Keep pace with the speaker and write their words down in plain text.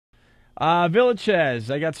Villechaize,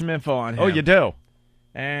 I got some info on him. Oh, you do?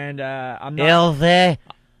 And I'm not...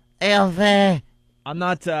 Hervé. I'm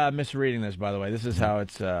not misreading this, by the way. This is how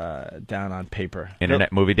it's down on paper.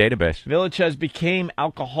 Internet Movie Database. Villechaize became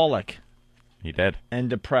alcoholic. He did. And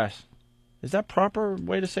depressed. Is that proper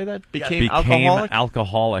way to say that? Became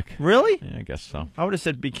alcoholic. Really? Yeah, I guess so. I would have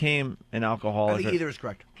said became an alcoholic. I think either is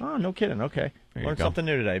correct. Oh, no kidding. Okay. Learned go. something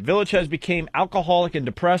new today. Villechaize became alcoholic and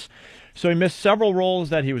depressed, so he missed several roles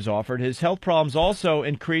that he was offered. His health problems also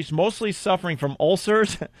increased, mostly suffering from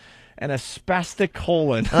ulcers and a spastic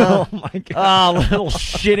colon. Oh, my God. Oh, little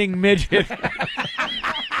shitting midget.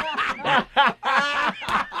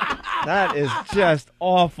 That is just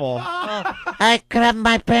awful. I grabbed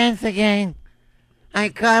my pants again.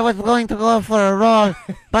 I was going to go for a roll,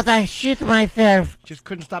 but I shit myself. Just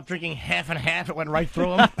couldn't stop drinking half and half. It went right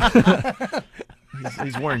through him.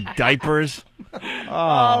 He's wearing diapers.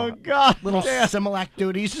 Oh, God. Little Similac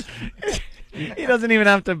duties. He doesn't even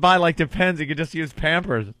have to buy, like, Depends. He could just use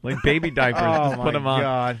Pampers, like baby diapers. Oh, just put them on.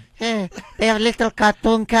 God. They have little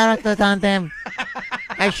cartoon characters on them.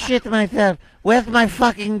 I shit myself. Where's my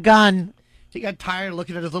fucking gun? He got tired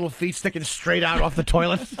looking at his little feet sticking straight out off the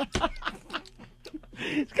toilet.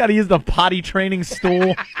 He's got to use the potty training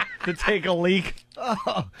stool to take a leak.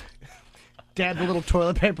 Oh. Dad, the little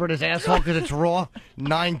toilet paper in his asshole because it's raw.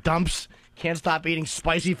 9 dumps. Can't stop eating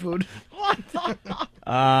spicy food.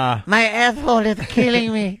 My asshole is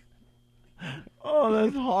killing me. Oh,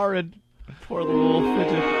 that's horrid. Poor little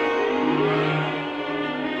fidget.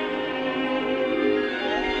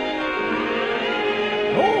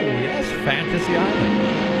 Oh, yes, Fantasy Island.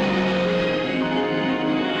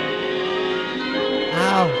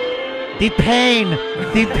 Ow. The pain.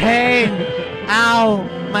 The pain. Ow.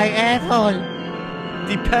 My asshole.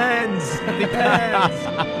 Depends.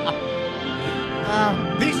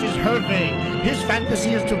 This is Hervé. His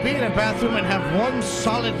fantasy is to be in a bathroom and have one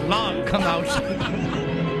solid log come out.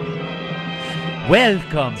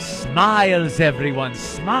 Welcome. Smiles, everyone.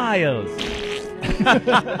 Smiles.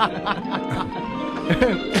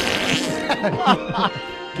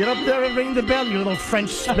 Get up there and ring the bell, you little French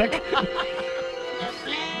spick.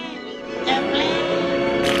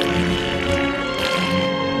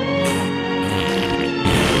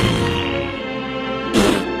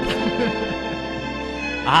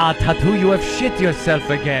 Ah, Tattoo, you have shit yourself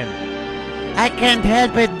again. I can't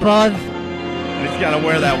help it, Buzz. He's got to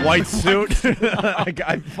wear that white suit.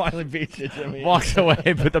 I finally beat you, Jimmy. Walks away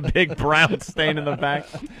with a big brown stain in the back.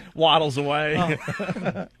 Waddles away.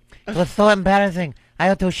 Oh. It was so embarrassing. I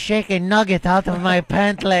had to shake a nugget out of my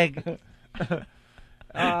pant leg. Couldn't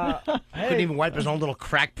even wipe his own little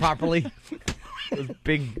crack properly. Those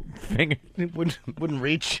big fingers. It wouldn't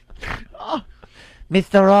reach.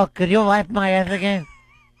 Mr. Rock, could you wipe my ass again?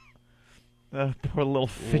 Poor little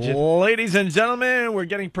fidget. Ladies and gentlemen, we're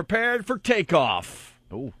getting prepared for takeoff.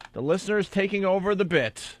 Ooh, the listeners taking over the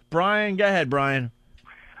bit. Brian, go ahead, Brian.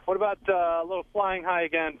 What about a little Flying High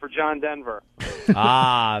again for John Denver?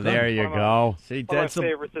 Ah, there you go. See, One of my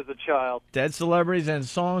favorites as a child. Dead celebrities and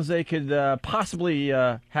songs they could possibly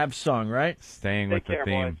have sung, right? Staying with the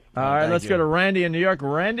theme. All right, let's go to Randy in New York.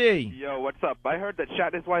 Randy. Yo, what's up? I heard that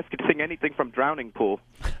Shatner's wife could sing anything from Drowning Pool.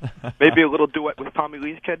 Maybe a little duet with Tommy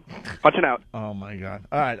Lee's kid. Punching out. Oh, my God.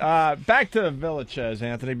 All right, back to Villechaize,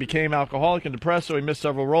 Anthony. Became alcoholic and depressed, so he missed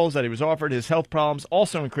several roles that he was offered. His health problems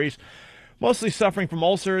also increased, mostly suffering from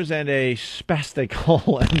ulcers and a spastic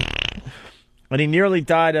colon. And he nearly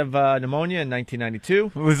died of pneumonia in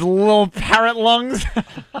 1992. With his little parrot lungs.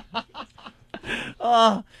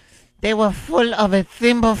 Oh, they were full of a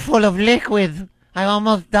thimble full of liquid. I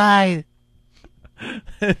almost died.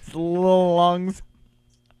 His little lungs.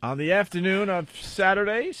 On the afternoon of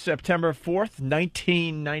Saturday, September 4th,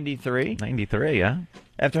 1993. 93, yeah?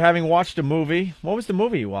 After having watched a movie. What was the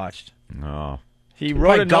movie he watched? Oh. He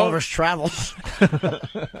wrote a Gulliver's note. Travels.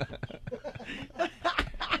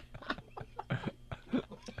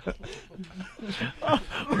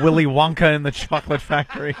 Willy Wonka in the Chocolate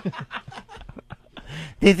Factory.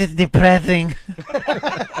 This is depressing.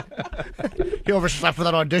 He overslept for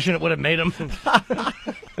that audition. It would have made him.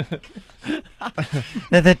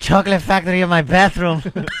 There's a chocolate factory in my bathroom.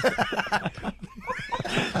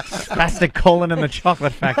 Spastic colon in the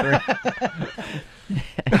Chocolate Factory.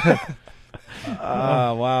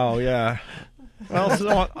 Wow, yeah. Well,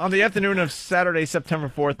 so on the afternoon of Saturday, September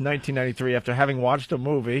 4th, 1993, after having watched a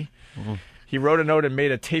movie, he wrote a note and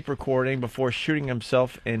made a tape recording before shooting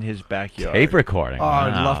himself in his backyard. Tape recording. Oh,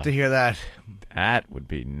 I'd love to hear that. That would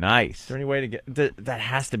be nice. Is there any way to get... That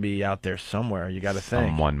has to be out there somewhere, you got to think.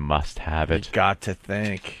 Someone must have it. You got to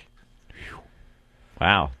think.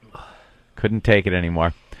 Wow. Couldn't take it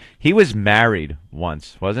anymore. He was married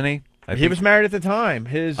once, wasn't he? He was married at the time.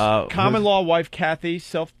 His common who's- law wife, Kathy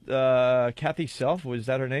Self, was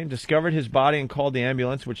that her name? Discovered his body and called the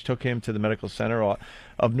ambulance, which took him to the medical center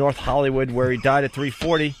of North Hollywood, where he died at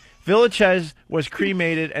 3:40. Villechaize was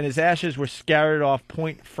cremated, and his ashes were scattered off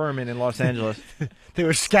Point Furman in Los Angeles. They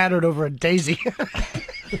were scattered over a daisy.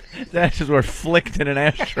 His ashes were flicked in an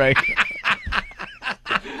ashtray.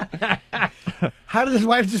 How did his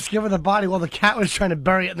wife discover the body while the cat was trying to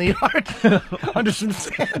bury it in the yard under some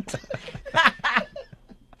sand?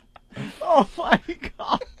 Oh my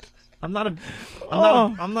God! I'm not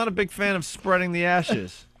a big fan of spreading the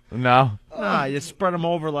ashes. No. Nah, you spread them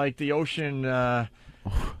over like the ocean. I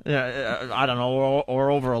don't know,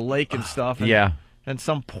 or over a lake and stuff. And, Yeah. And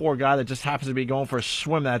some poor guy that just happens to be going for a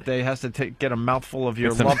swim that day has to get a mouthful of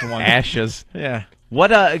your Some loved one. ashes. Yeah. What?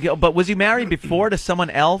 But was he married before to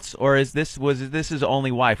someone else, or was this his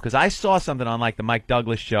only wife? Because I saw something on like the Mike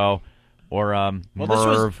Douglas show, or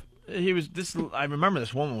Merv. I remember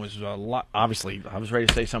this woman was a lot. Obviously, I was ready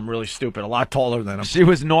to say something really stupid. A lot taller than him. She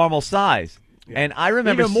was normal size, and I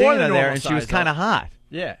remember Even more seeing than her there, normal and she was size, kind of though. hot.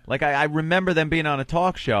 Yeah. Like I remember them being on a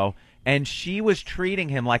talk show, and she was treating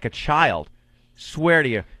him like a child. Swear to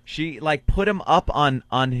you, she like put him up on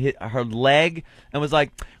her leg and was like,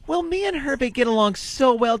 "Well, me and Hervé get along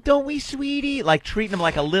so well, don't we, sweetie?" Like treating him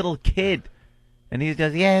like a little kid. And he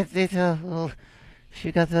goes, "Yeah,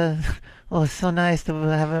 she got it's so nice to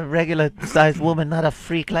have a regular-sized woman, not a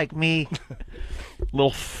freak like me." Little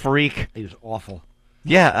freak. He was awful.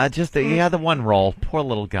 Yeah, he had the one role. Poor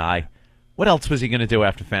little guy. What else was he going to do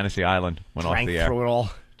after Fantasy Island went off Drank the air? through it all.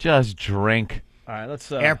 Just drink. All right,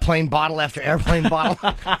 let's. Airplane bottle after airplane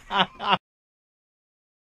bottle.